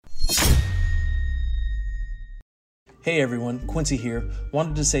Hey everyone, Quincy here.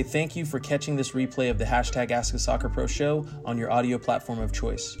 Wanted to say thank you for catching this replay of the hashtag Ask a Soccer Pro show on your audio platform of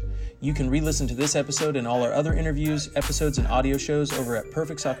choice. You can re-listen to this episode and all our other interviews, episodes, and audio shows over at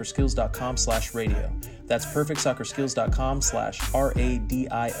perfectsoccerskills.com/radio. That's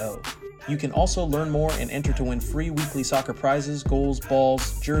perfectsoccerskills.com/RADIO. You can also learn more and enter to win free weekly soccer prizes, goals,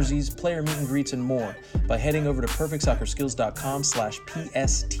 balls, jerseys, player meet and greets, and more by heading over to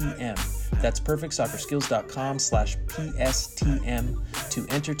perfectsoccerskills.com/PSTM. That's perfectsoccerskills.com/PSTM to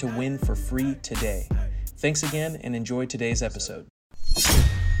enter to win for free today. Thanks again and enjoy today's episode.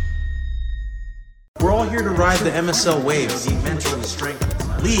 We're all here to ride the MSL wave, the Mental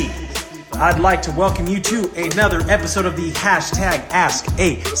Strength League. I'd like to welcome you to another episode of the hashtag Ask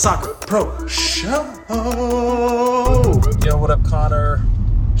a Soccer Pro show. Yo, what up, Connor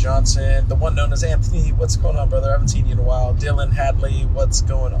Johnson, the one known as Anthony? What's going on, brother? I haven't seen you in a while. Dylan Hadley, what's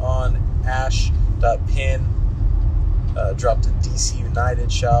going on? Ash.pin dropped a DC United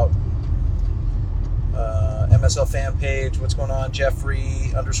shout. MSL fan page, what's going on?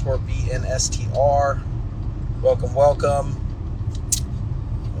 Jeffrey _BNSTR, welcome.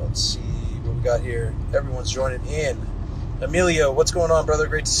 Let's see what we got here. Everyone's joining in. Emilio, what's going on, brother?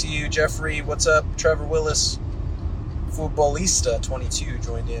 Great to see you. Jeffrey, what's up? Trevor Willis, Futbolista22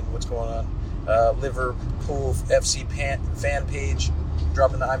 joined in. What's going on? Liverpool FC fan page,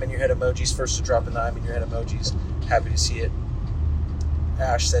 dropping the I'm in your head emojis. First to drop in the I'm in your head emojis. Happy to see it.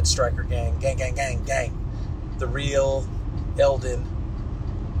 Ash said Striker Gang. Gang. The real Eldon.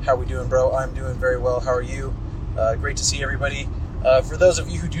 How we doing, bro? I'm doing very well. How are you? Great to see everybody. For those of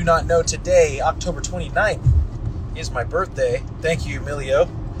you who do not know, today, October 29th, is my birthday. Thank you, Emilio.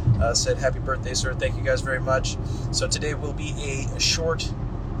 Said happy birthday, sir. Thank you guys very much. So today will be a shortened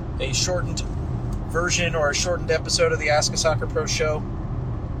version or a shortened episode of the Ask a Soccer Pro show.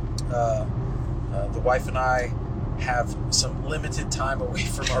 The wife and I have some limited time away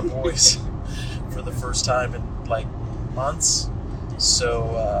from our boys for the first time in like months.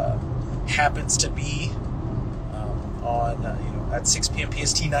 So happens to be on at 6 p.m.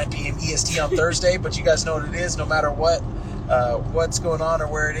 PST, 9 p.m. EST on Thursday, but you guys know what it is. No matter what's going on or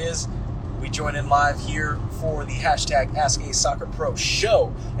where it is, we join in live here for the hashtag Ask a Soccer Pro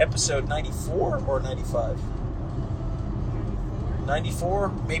show, episode 94 or 95?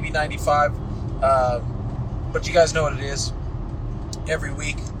 94, maybe 95. But you guys know what it is. Every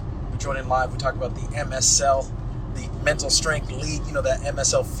week we join in live. We talk about the MSL, the Mental Strength League. You know, that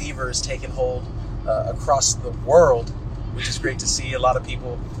MSL fever is taking hold across the world, which is great to see. A lot of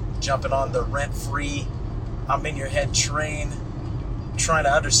people jumping on the rent-free, I'm in your head train, trying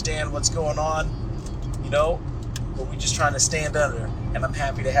to understand what's going on, but we're just trying to stand under. And I'm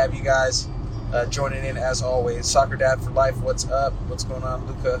happy to have you guys joining in as always. Soccer Dad for Life, what's up? What's going on,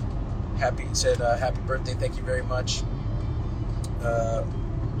 Luca? Happy birthday. Thank you very much.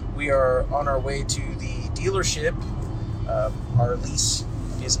 We are on our way to the dealership. Our lease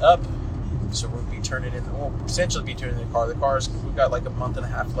is up. So we'll be essentially be turning in the car. We've got like a month and a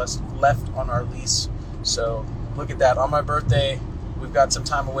half left on our lease. So look at that. On my birthday, we've got some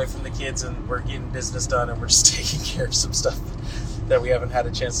time away from the kids and we're getting business done and we're just taking care of some stuff that we haven't had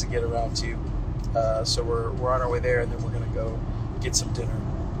a chance to get around to. So we're on our way there and then we're going to go get some dinner.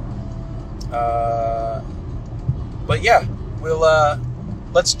 But yeah,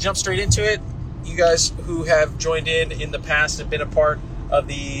 let's jump straight into it. You guys who have joined in the past and been a part of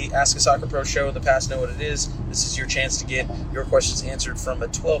the Ask a Soccer Pro show in the past know what it is. This is your chance to get your questions answered from a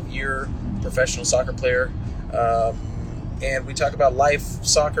 12-year professional soccer player. And we talk about life,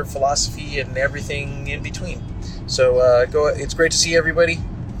 soccer, philosophy, and everything in between. So it's great to see everybody.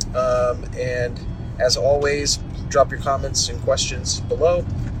 And as always, drop your comments and questions below.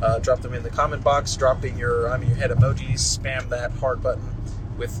 Drop them in the comment box. Drop in your I'm in your head emojis. Spam that heart button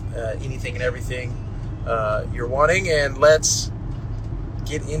with anything and everything you're wanting. And let's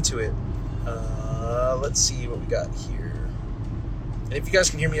get into it. Let's see what we got here. And if you guys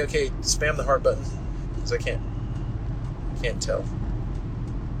can hear me okay, spam the heart button, because I can't tell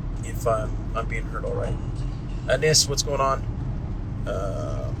if I'm being heard all right. Anis, what's going on?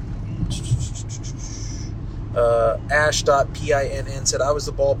 Ash.pinn said, I was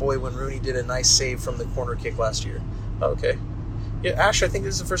the ball boy when Rooney did a nice save from the corner kick last year. Okay. Yeah, Ash, I think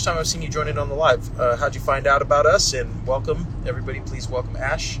this is the first time I've seen you join in on the live. How'd you find out about us? And welcome, everybody. Please welcome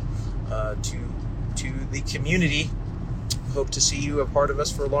Ash to the community. Hope to see you a part of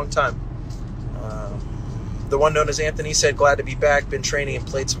us for a long time. The one known as Anthony said, glad to be back. Been training and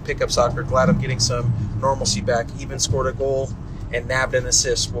played some pickup soccer. Glad I'm getting some normalcy back. Even scored a goal and nabbed an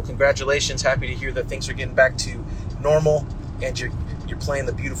assist. Well, congratulations. Happy to hear that things are getting back to normal and you're playing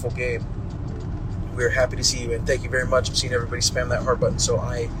the beautiful game. we're happy to see you, and thank you very much. I've seen everybody spam that heart button, so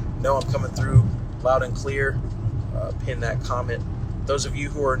I know I'm coming through loud and clear. Pin that comment. Those of you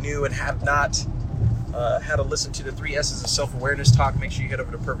who are new and have not had to listen to the 3 S's of self-awareness talk, make sure you head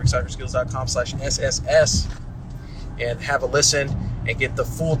over to perfectsoccerskills.com/SSS and have a listen and get the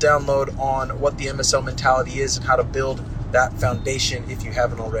full download on what the MSL mentality is and how to build that foundation if you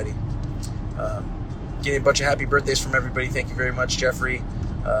haven't already. Getting a bunch of happy birthdays from everybody. Thank you very much, Jeffrey,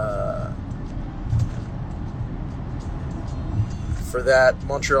 for that.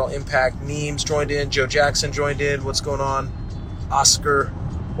 Montreal Impact memes joined in. Joe Jackson joined in. What's going on? Oscar,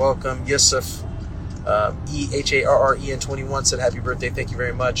 welcome. Yusuf, EHARREN21 said happy birthday. Thank you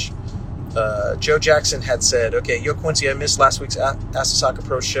very much. Joe Jackson had said, okay, Yo Quincy, I missed last week's Ask the Soccer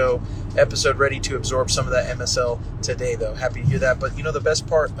Pro show episode, ready to absorb some of that MSL today, though. Happy to hear that. But, the best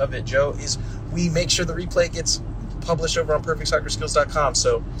part of it, Joe, is we make sure the replay gets published over on perfectsoccerskills.com.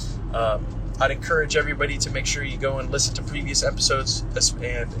 So I'd encourage everybody to make sure you go and listen to previous episodes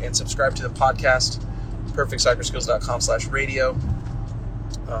and subscribe to the podcast, perfectsoccerskills.com/radio,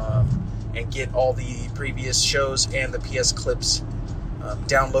 and get all the previous shows and the PS clips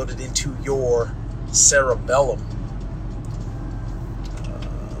downloaded into your cerebellum.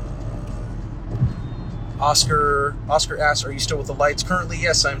 Oscar asks, are you still with the Lights? Currently,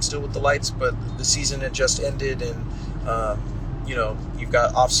 yes, I'm still with the Lights, but the season had just ended, and you've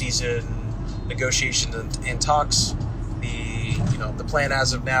got off-season negotiations and talks. The plan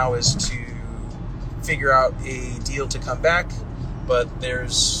as of now is to figure out a deal to come back, but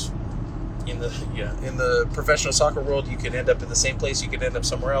there's in the professional soccer world, you could end up in the same place, you could end up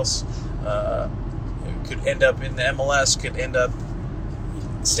somewhere else. You could end up in the MLS, could end up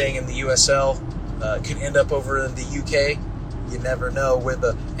staying in the USL, could end up over in the UK. You never know where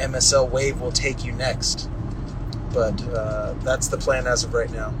the MSL wave will take you next. But that's the plan as of right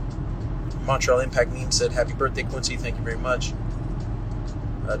now. Montreal Impact meme said, happy birthday, Quincy. Thank you very much.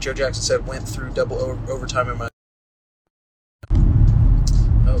 Joe Jackson said, went through double overtime in my...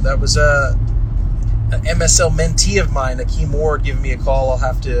 Oh, that was an MSL mentee of mine, Akeem Ward, giving me a call. I'll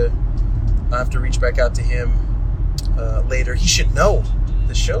have to reach back out to him later. He should know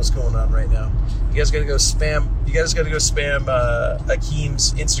the show's going on right now. You guys gotta go spam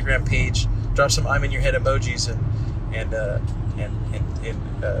Akeem's Instagram page. Drop some "I'm in your head" emojis and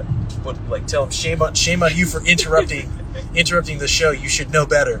tell him shame on you for interrupting the show. You should know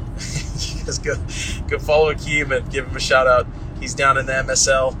better. You guys go follow Akeem and give him a shout out. He's down in the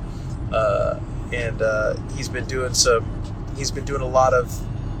MSL, and he's been doing a lot of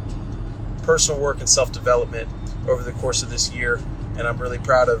personal work and self-development over the course of this year, and I'm really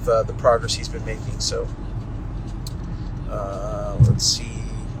proud of the progress he's been making. So let's see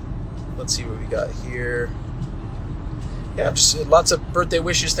what we got here. Yeah, just lots of birthday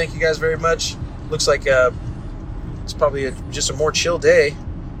wishes. Thank you guys very much. Looks like it's probably just a more chill day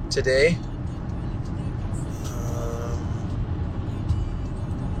today.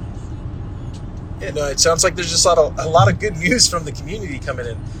 It sounds like there's just a lot of good news from the community coming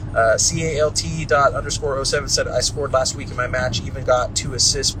in. CALT._07 said, I scored last week in my match, even got 2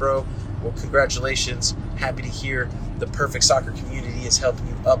 assists, bro. Well, congratulations. Happy to hear the Perfect Soccer community is helping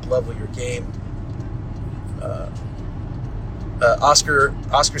you up-level your game. Oscar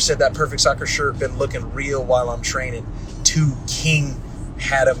said that Perfect Soccer shirt been looking real while I'm training. 2 king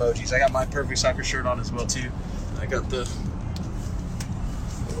hat emojis. I got my Perfect Soccer shirt on as well, too. I got the...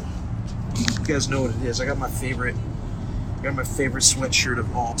 You guys know what it is. I got my favorite sweatshirt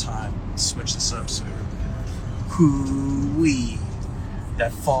of all time. Let's switch this up so hoo-wee.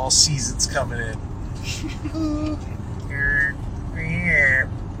 That fall season's coming in.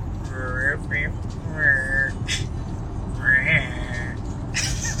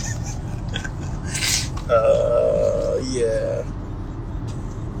 Yeah.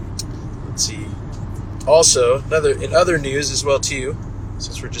 Let's see. Also, in other news as well too,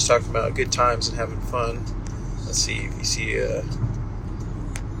 since we're just talking about good times and having fun. Let's see if you see. I'll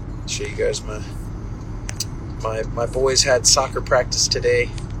show you guys my boys had soccer practice today.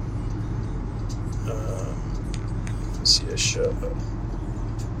 Let's see a show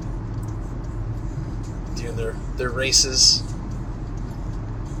doing their races.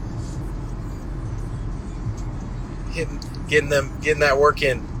 Getting that work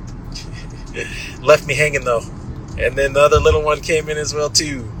in. Left me hanging though. And then the other little one came in as well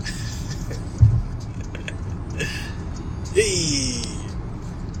too. Hey.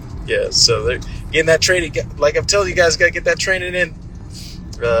 Yeah, so they're getting that training. Like I'm telling you guys, gotta get that training in.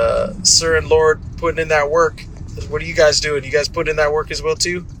 Sir and Lord putting in that work. What are you guys doing? You guys putting in that work as well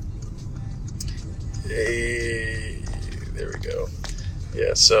too? Hey, there we go.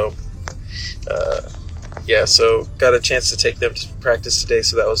 Yeah, so Yeah, so got a chance to take them to practice today,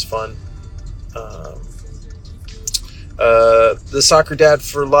 so that was fun. The soccer dad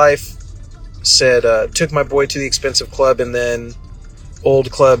for life said, took my boy to the expensive club and then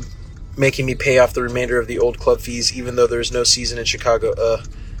old club making me pay off the remainder of the old club fees, even though there's no season in Chicago.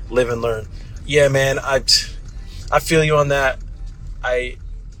 Live and learn. Yeah, man, I feel you on that. I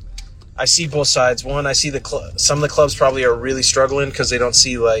see both sides. One, I see some of the clubs probably are really struggling because they don't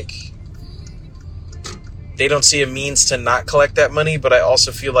see a means to not collect that money, but I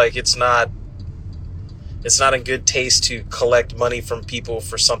also feel like it's not in good taste to collect money from people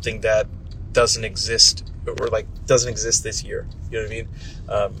for something that doesn't exist or doesn't exist this year. You know what I mean?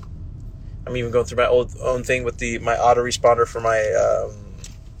 I'm even going through my own thing with my autoresponder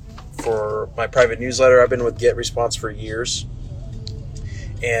for my private newsletter. I've been with GetResponse for years,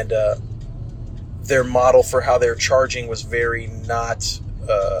 and their model for how they're charging was very not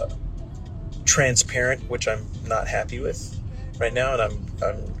transparent, which I'm not happy with right now, and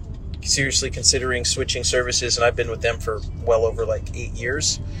I'm seriously considering switching services, and I've been with them for well over 8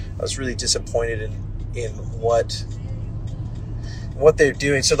 years. I was really disappointed in what they're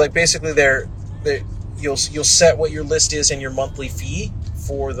doing. So basically you'll set what your list is and your monthly fee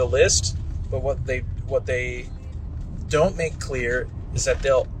for the list, but what they don't make clear is that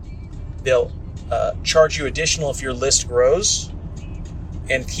they'll charge you additional if your list grows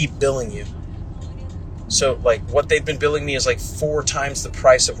and keep billing you. So what they've been billing me is 4 times the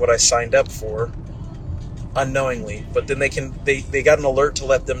price of what I signed up for unknowingly, but then they got an alert to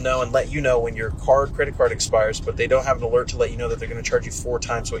let them know and let you know when your credit card expires, but they don't have an alert to let you know that they're going to charge you 4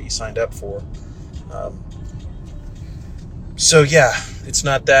 times what you signed up for. So yeah, it's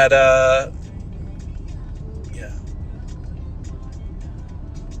not that yeah,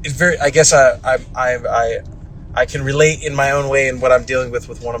 it's very, I guess I can relate in my own way in what I'm dealing with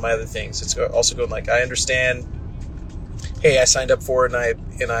one of my other things. It's also going I understand, hey, I signed up for it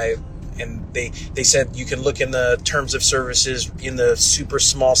and they said you can look in the terms of services in the super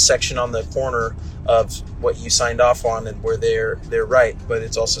small section on the corner of what you signed off on and where they're right, but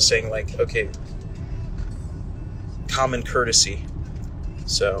it's also saying okay, common courtesy.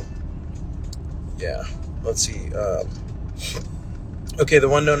 So yeah, let's see. Okay, the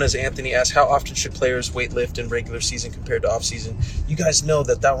one known as Anthony asked, how often should players weightlift in regular season compared to off season? You guys know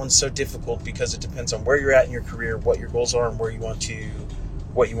that one's so difficult because it depends on where you're at in your career, what your goals are, and what you want to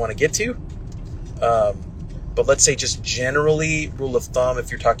get to. But let's say just generally, rule of thumb, if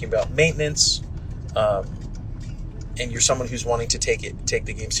you're talking about maintenance, and you're someone who's wanting to take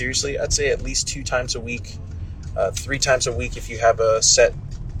the game seriously, I'd say at least 2 times a week, 3 times a week if you have a set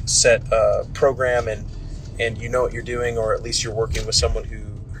program and you know what you're doing, or at least you're working with someone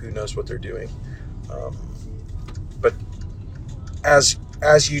who knows what they're doing. But as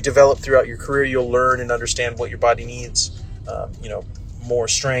you develop throughout your career, you'll learn and understand what your body needs. More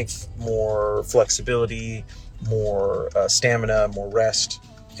strength, more flexibility, more stamina, more rest,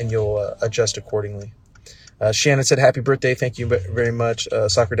 and you'll adjust accordingly. Shannon said, happy birthday. Thank you very much.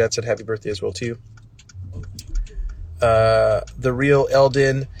 Soccer Dad said happy birthday as well, too. The real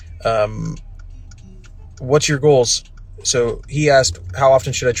Eldon, what's your goals? So he asked, how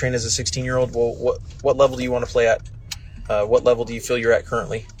often should I train as a 16-year-old? Well, what level do you want to play at? What level do you feel you're at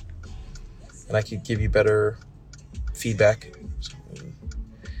currently? And I could give you better feedback.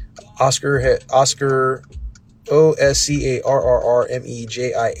 Oscar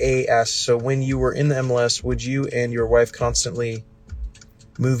OSCARRRMEJIA asks, so when you were in the MLS, would you and your wife constantly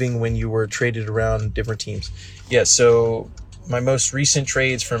moving when you were traded around different teams? Yeah, so my most recent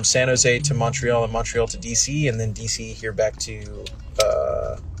trades from San Jose to Montreal and Montreal to DC, and then DC here back to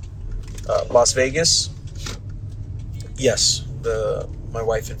Las Vegas. Yes, my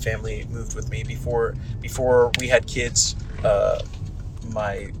wife and family moved with me before we had kids.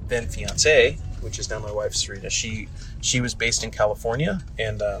 My then fiance, which is now my wife, Serena, she was based in California,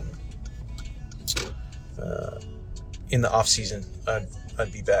 and in the off season, I'd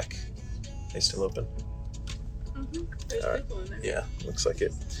be back. They still open? Mm-hmm. There's people in there. Yeah, looks like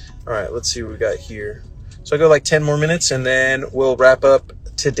it. All right, let's see what we got here. So I go 10 more minutes, and then we'll wrap up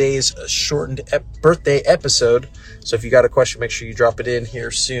today's shortened birthday episode. So if you got a question, make sure you drop it in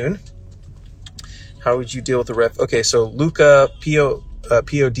here soon. How would you deal with the ref? Okay, so Luca PODNAR._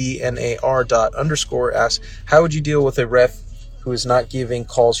 asks, how would you deal with a ref who is not giving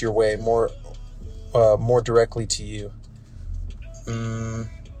calls your way more directly to you?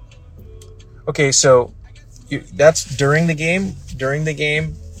 Okay, so that's during the game. During the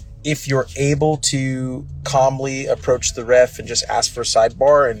game, if you're able to calmly approach the ref and just ask for a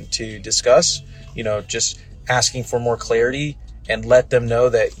sidebar and to discuss, just asking for more clarity and let them know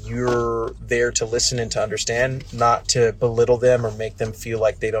that you're there to listen and to understand, not to belittle them or make them feel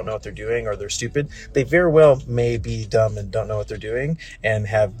like they don't know what they're doing or they're stupid. They very well may be dumb and don't know what they're doing and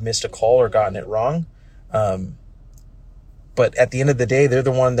have missed a call or gotten it wrong. But at the end of the day, they're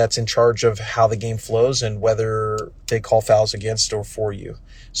the one that's in charge of how the game flows and whether they call fouls against or for you.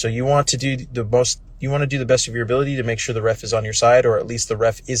 So you want to do the best of your ability to make sure the ref is on your side, or at least the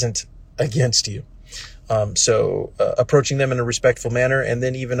ref isn't against you. So approaching them in a respectful manner, and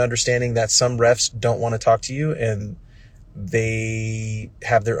then even understanding that some refs don't want to talk to you and they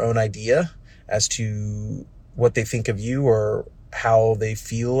have their own idea as to what they think of you or how they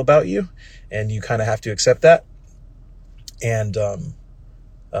feel about you. And you kind of have to accept that and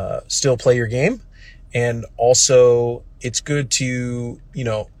still play your game. And also it's good to,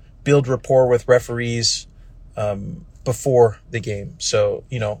 build rapport with referees before the game. So,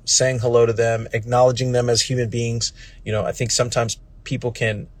 saying hello to them, acknowledging them as human beings. I think sometimes people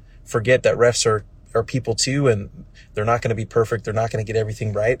can forget that refs are people too, and they're not going to be perfect. They're not going to get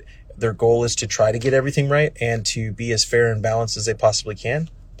everything right. Their goal is to try to get everything right and to be as fair and balanced as they possibly can.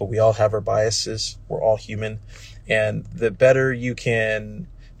 But we all have our biases. We're all human. And the better you can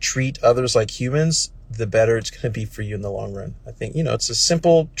treat others like humans, the better it's going to be for you in the long run. I think, it's a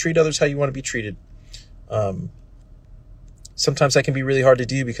simple treat others how you want to be treated. Sometimes that can be really hard to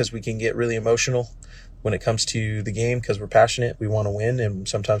do because we can get really emotional when it comes to the game because we're passionate. We want to win. And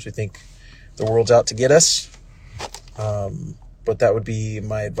sometimes we think the world's out to get us. But that would be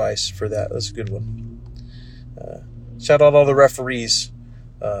my advice for that. That's a good one. Shout out all the referees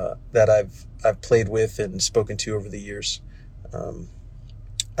that I've played with and spoken to over the years.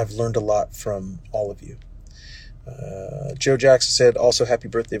 I've learned a lot from all of you. Joe Jackson said, also happy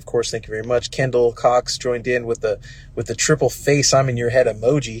birthday, of course. Thank you very much. Kendall Cox joined in with the triple face I'm in your head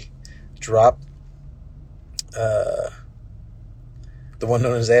emoji drop. The one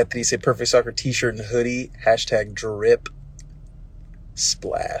known as Anthony said, perfect soccer t-shirt and hoodie, #drip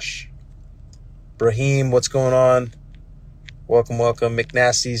splash. Brahim, what's going on? Welcome.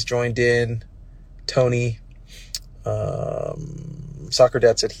 McNasty's joined in. Tony. Soccer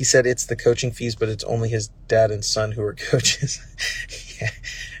Dad said, he said it's the coaching fees, but it's only his dad and son who are coaches. Yeah.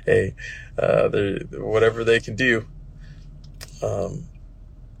 Hey, whatever they can do.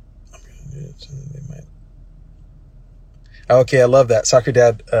 Okay, I love that. Soccer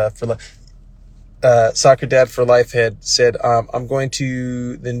Dad for Life had said, I'm going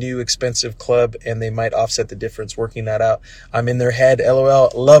to the new expensive club and they might offset the difference, working that out. I'm in their head.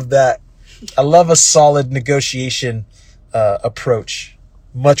 LOL. Love that. I love a solid negotiation approach.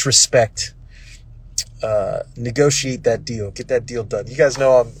 Much respect. Negotiate that deal. Get that deal done. You guys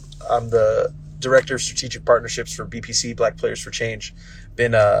know I'm the director of strategic partnerships for BPC, Black Players for Change.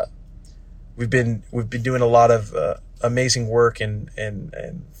 We've been doing a lot of amazing work and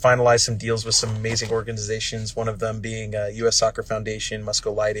finalize some deals with some amazing organizations. One of them being U.S. Soccer Foundation,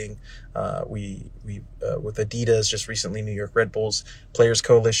 Musco Lighting. We with Adidas, just recently New York Red Bulls, Players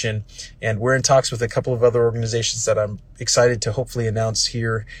Coalition, and we're in talks with a couple of other organizations that I'm excited to hopefully announce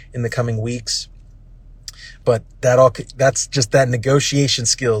here in the coming weeks. But that's just that negotiation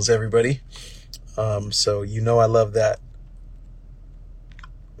skills, everybody. So I love that.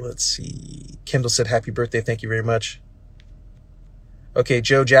 Let's see. Kendall said, happy birthday. Thank you very much. Okay,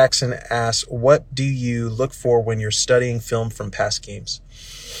 Joe Jackson asks, what do you look for when you're studying film from past games?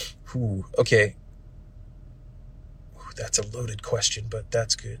 Okay. That's a loaded question, but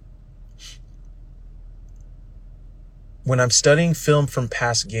that's good. When I'm studying film from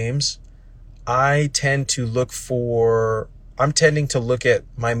past games, I'm tending to look at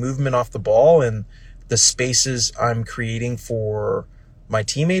my movement off the ball and the spaces I'm creating for my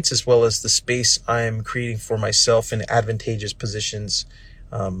teammates, as well as the space I'm creating for myself in advantageous positions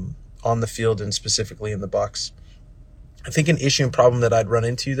on the field and specifically in the box. I think an issue and problem that I'd run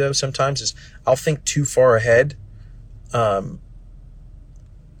into, though, sometimes is I'll think too far ahead. And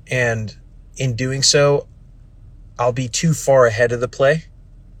in doing so, I'll be too far ahead of the play.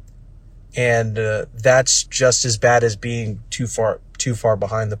 And that's just as bad as being too far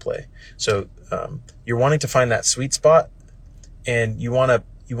behind the play. So you're wanting to find that sweet spot. And you want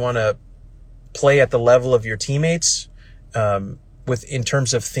to play at the level of your teammates in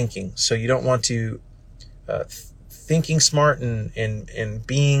terms of thinking. So you don't want to thinking smart and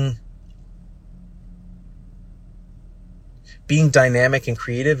being dynamic and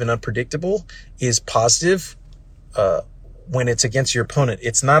creative and unpredictable is positive when it's against your opponent.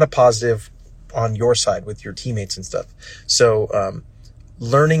 It's not a positive on your side with your teammates and stuff. So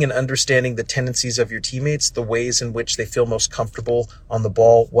learning and understanding the tendencies of your teammates, the ways in which they feel most comfortable on the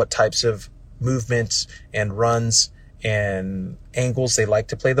ball, what types of movements and runs and angles they like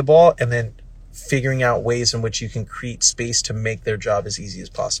to play the ball, and then figuring out ways in which you can create space to make their job as easy as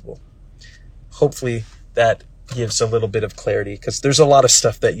possible. Hopefully that gives a little bit of clarity, because there's a lot of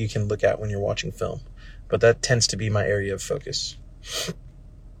stuff that you can look at when you're watching film, but that tends to be my area of focus.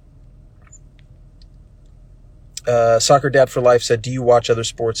 Soccer Dad for Life said, do you watch other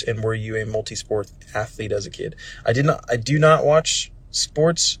sports, and were you a multi-sport athlete as a kid? I do not watch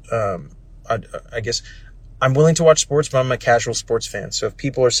sports. I guess I'm willing to watch sports, but I'm a casual sports fan. So if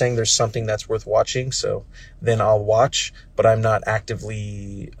people are saying there's something that's worth watching, then I'll watch, but I'm not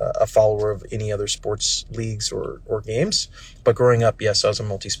actively a follower of any other sports leagues or games. But growing up, yes, I was a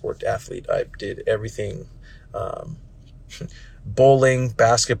multi-sport athlete. I did everything, bowling,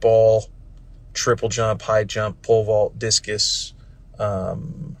 basketball, triple jump, high jump, pole vault, discus,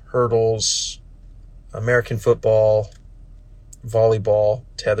 hurdles, American football, volleyball,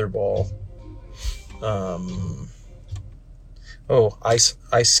 tetherball, ice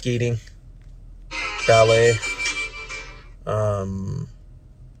skating, ballet.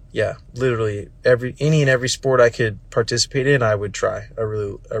 Yeah, literally any and every sport I could participate in, I would try. I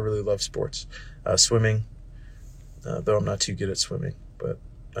really love sports. Swimming, though I'm not too good at swimming, but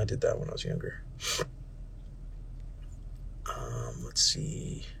I did that when I was younger. Let's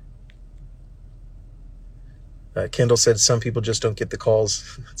see. Kendall said some people just don't get the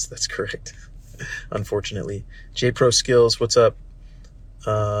calls. That's correct. Unfortunately. J-Pro Skills, what's up?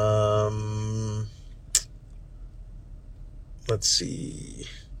 Let's see.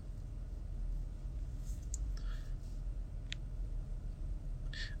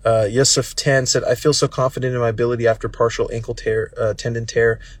 Yusuf 10 said, I feel so confident in my ability after partial ankle tendon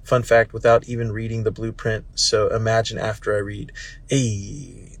tear. Fun fact, without even reading the blueprint. So imagine after I read.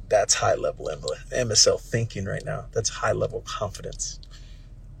 Hey, that's high level MSL thinking right now. That's high level confidence.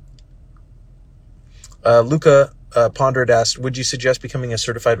 Luca Pondered asked, would you suggest becoming a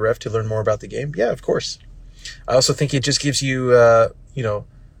certified ref to learn more about the game? Yeah, of course. I also think it just gives you,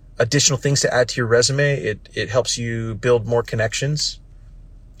 additional things to add to your resume. It helps you build more connections.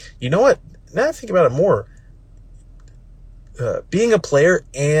 You know what? Now I think about it more. Being a player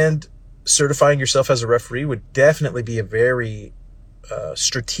and certifying yourself as a referee would definitely be a very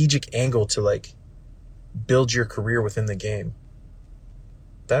strategic angle to build your career within the game.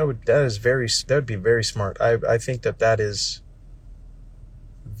 That would be very smart. I think that is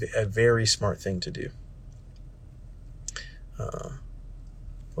a very smart thing to do.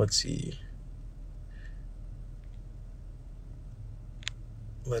 Let's see.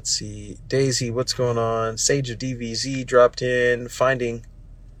 Daisy, what's going on? Sage of DVZ dropped in. Finding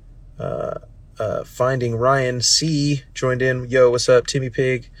Ryan C joined in. Yo, what's up? Timmy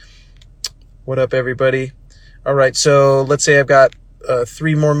Pig. What up, everybody? All right, so let's say I've got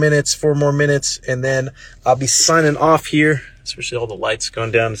 4 more minutes, and then I'll be signing off here. Especially all the lights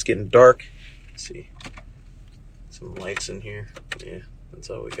going down. It's getting dark. Let's see. Some lights in here. Yeah, that's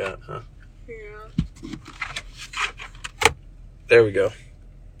all we got, huh? Yeah. There we go.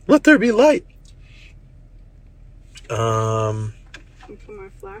 Let there be light. I'll put my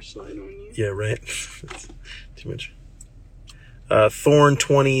flashlight on you. Yeah, right. Too much. Thorn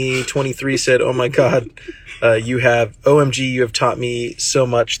 2023 said, "Oh my God, you have taught me so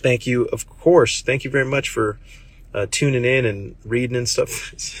much. Thank you. Of course, thank you very much for tuning in and reading and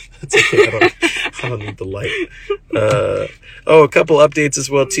stuff." That's okay. I don't need the light. A couple updates as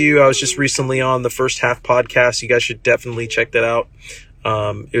well too. I was just recently on the First Half podcast. You guys should definitely check that out.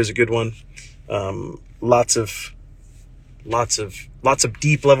 It was a good one. Lots of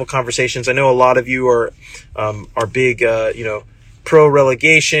deep level conversations. I know a lot of you are big, pro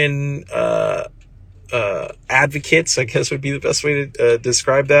relegation, advocates, I guess would be the best way to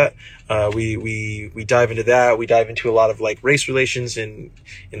describe that. We dive into that. We dive into a lot of race relations in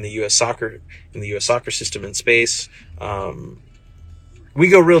the U.S. soccer system in space. We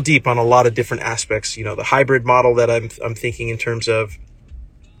go real deep on a lot of different aspects. The hybrid model that I'm thinking in terms of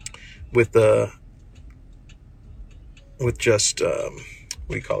with just what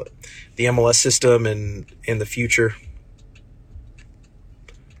do you call it? The MLS system and in the future.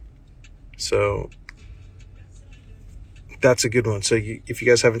 So that's a good one. So if you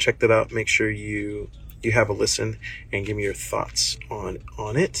guys haven't checked that out, make sure you have a listen and give me your thoughts on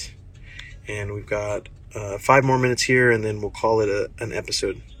it. And we've got 5 more minutes here, and then we'll call it an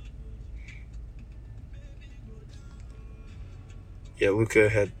episode. Yeah, Luca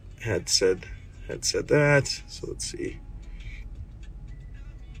had said that. So let's see.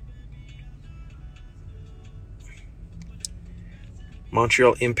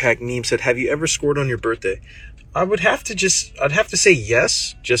 Montreal Impact meme said, "Have you ever scored on your birthday?" I'd have to say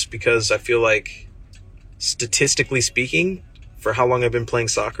yes, just because I feel like statistically speaking, for how long I've been playing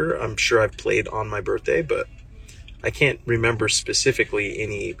soccer, I'm sure I've played on my birthday, but I can't remember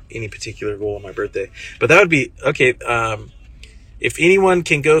specifically any particular goal on my birthday. But that would be okay. If anyone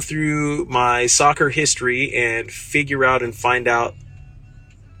can go through my soccer history and figure out and find out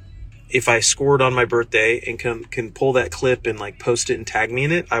if I scored on my birthday and can pull that clip and like post it and tag me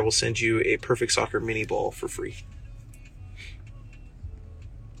in it, I will send you a Perfect Soccer mini ball for free.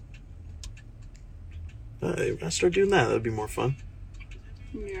 I start doing that. That'd be more fun.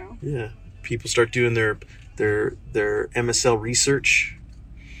 Yeah. Yeah. People start doing their MSL research.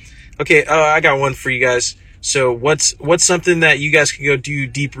 Okay, I got one for you guys. So what's something that you guys can go do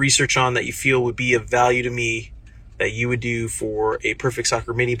deep research on that you feel would be of value to me that you would do for a Perfect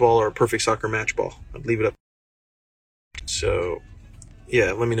Soccer mini ball or a Perfect Soccer match ball? I'd leave it up. So,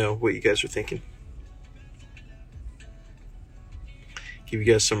 yeah, let me know what you guys are thinking. Give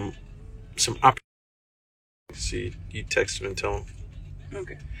you guys some opportunity. See, you text him and tell him.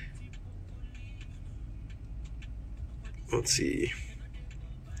 Okay. Let's see.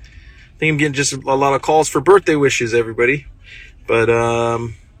 I think I'm getting just a lot of calls for birthday wishes, everybody. But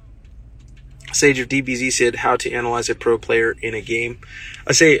Sage of DBZ said how to analyze a pro player in a game.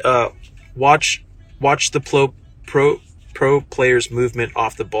 I say watch the pro player's movement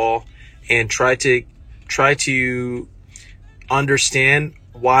off the ball and try to understand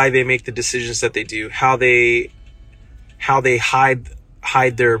why they make the decisions that they do, how they hide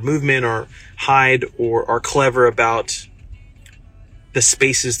their movement or hide or are clever about the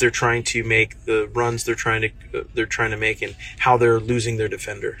spaces they're trying to make, the runs they're trying to make, and how they're losing their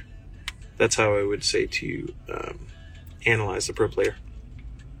defender. That's how I would say to analyze the pro player.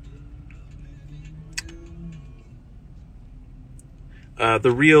 The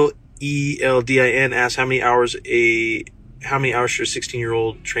real ELDIN asks how many hours should a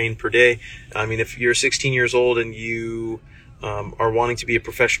 16-year-old train per day? I mean, if you're 16 years old and you are wanting to be a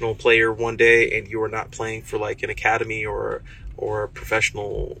professional player one day and you are not playing for like an academy or a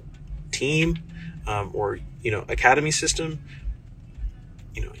professional team or academy system,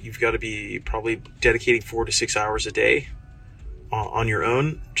 you've got to be probably dedicating 4 to 6 hours a day on your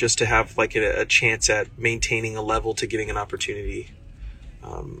own just to have like a chance at maintaining a level to getting an opportunity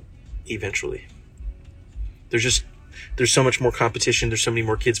eventually. There's so much more competition. There's so many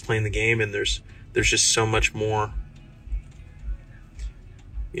more kids playing the game, and there's just so much more.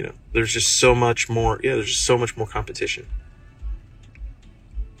 There's just so much more. Yeah, there's just so much more competition.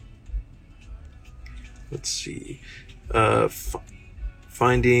 Let's see.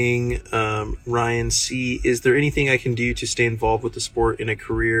 Finding Ryan C. Is there anything I can do to stay involved with the sport in a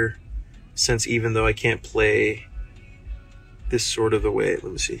career sense, even though I can't play this sort of the way?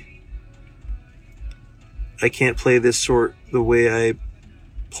 Let me see. I can't play this sort the way I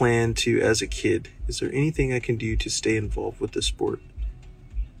planned to as a kid. Is there anything I can do to stay involved with the sport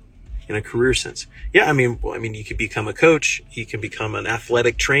in a career sense? Yeah, I mean, you could become a coach. You can become an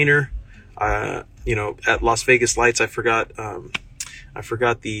athletic trainer. At Las Vegas Lights, I forgot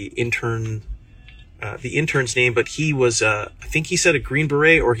the intern's name, but he was, I think he said a Green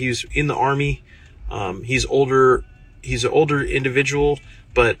Beret, or he was in the Army. He's an older individual,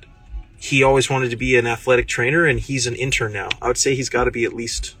 but he always wanted to be an athletic trainer, and he's an intern now. I would say he's got to be at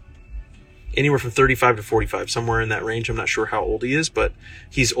least anywhere from 35 to 45, somewhere in that range. I'm not sure how old he is, but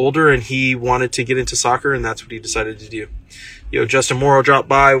he's older, and he wanted to get into soccer, and that's what he decided to do. Justin Morrow dropped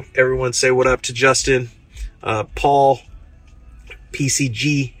by. Everyone say what up to Justin. Paul,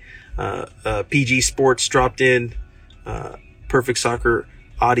 PCG, PG Sports dropped in. Perfect Soccer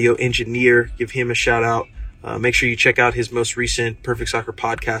audio engineer. Give him a shout out. Make sure you check out his most recent Perfect Soccer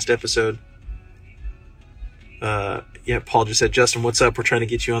podcast episode. Paul just said, Justin, what's up? We're trying to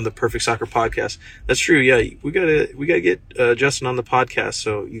get you on the Perfect Soccer podcast. That's true. Yeah, we gotta get Justin on the podcast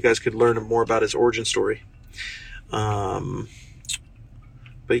so you guys could learn more about his origin story.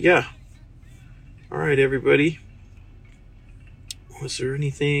 But yeah. All right, everybody. Was there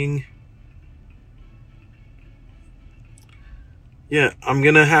anything? Yeah, I'm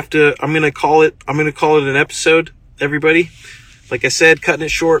gonna call it an episode, everybody. Like I said, cutting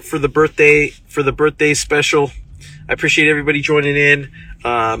it short for the birthday special. I appreciate everybody joining in.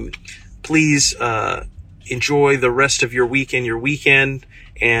 Please enjoy the rest of your week and your weekend,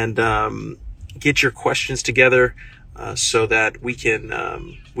 and get your questions together so that we can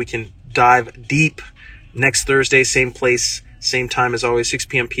dive deep next Thursday, same place, same time as always, 6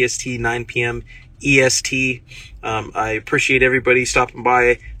 p.m. PST, 9 p.m. EST. I appreciate everybody stopping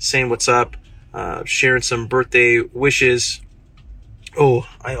by, saying what's up, sharing some birthday wishes. Oh,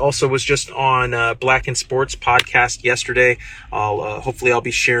 I also was just on Black in Sports podcast yesterday. Hopefully I'll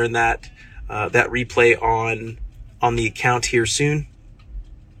be sharing that that replay on the account here soon.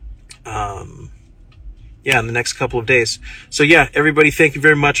 In the next couple of days. So yeah, everybody, thank you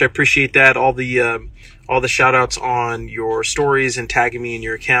very much. I appreciate that. All the shout outs on your stories and tagging me in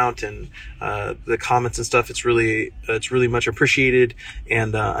your account and the comments and stuff. It's really much appreciated.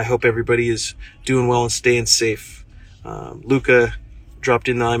 And I hope everybody is doing well and staying safe. Luca dropped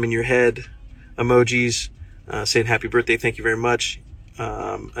in the I'm in your head emojis, saying happy birthday. Thank you very much.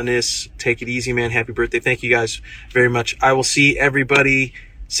 Anis, take it easy, man. Happy birthday. Thank you guys very much. I will see everybody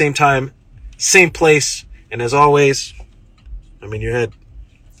same time, same place. And as always, I'm in your head.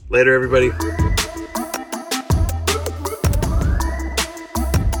 Later, everybody.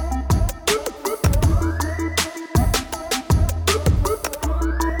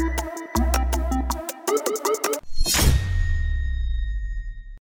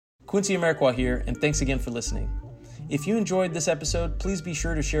 Quincy Amarikwa here, and thanks again for listening. If you enjoyed this episode, please be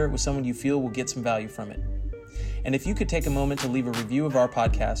sure to share it with someone you feel will get some value from it. And if you could take a moment to leave a review of our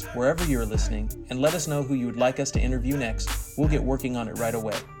podcast wherever you're listening and let us know who you would like us to interview next, we'll get working on it right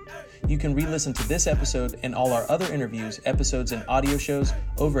away. You can re-listen to this episode and all our other interviews, episodes, and audio shows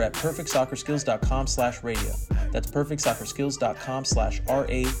over at perfectsoccerskills.com/radio. That's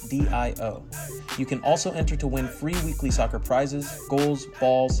perfectsoccerskills.com/RADIO. You can also enter to win free weekly soccer prizes, goals,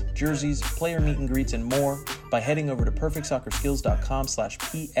 balls, jerseys, player meet and greets, and more by heading over to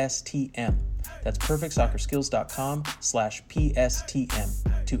perfectsoccerskills.com/PSTM. That's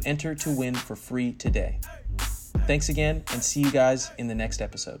perfectsoccerskills.com/PSTM to enter to win for free today. Thanks again, and see you guys in the next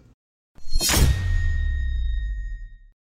episode.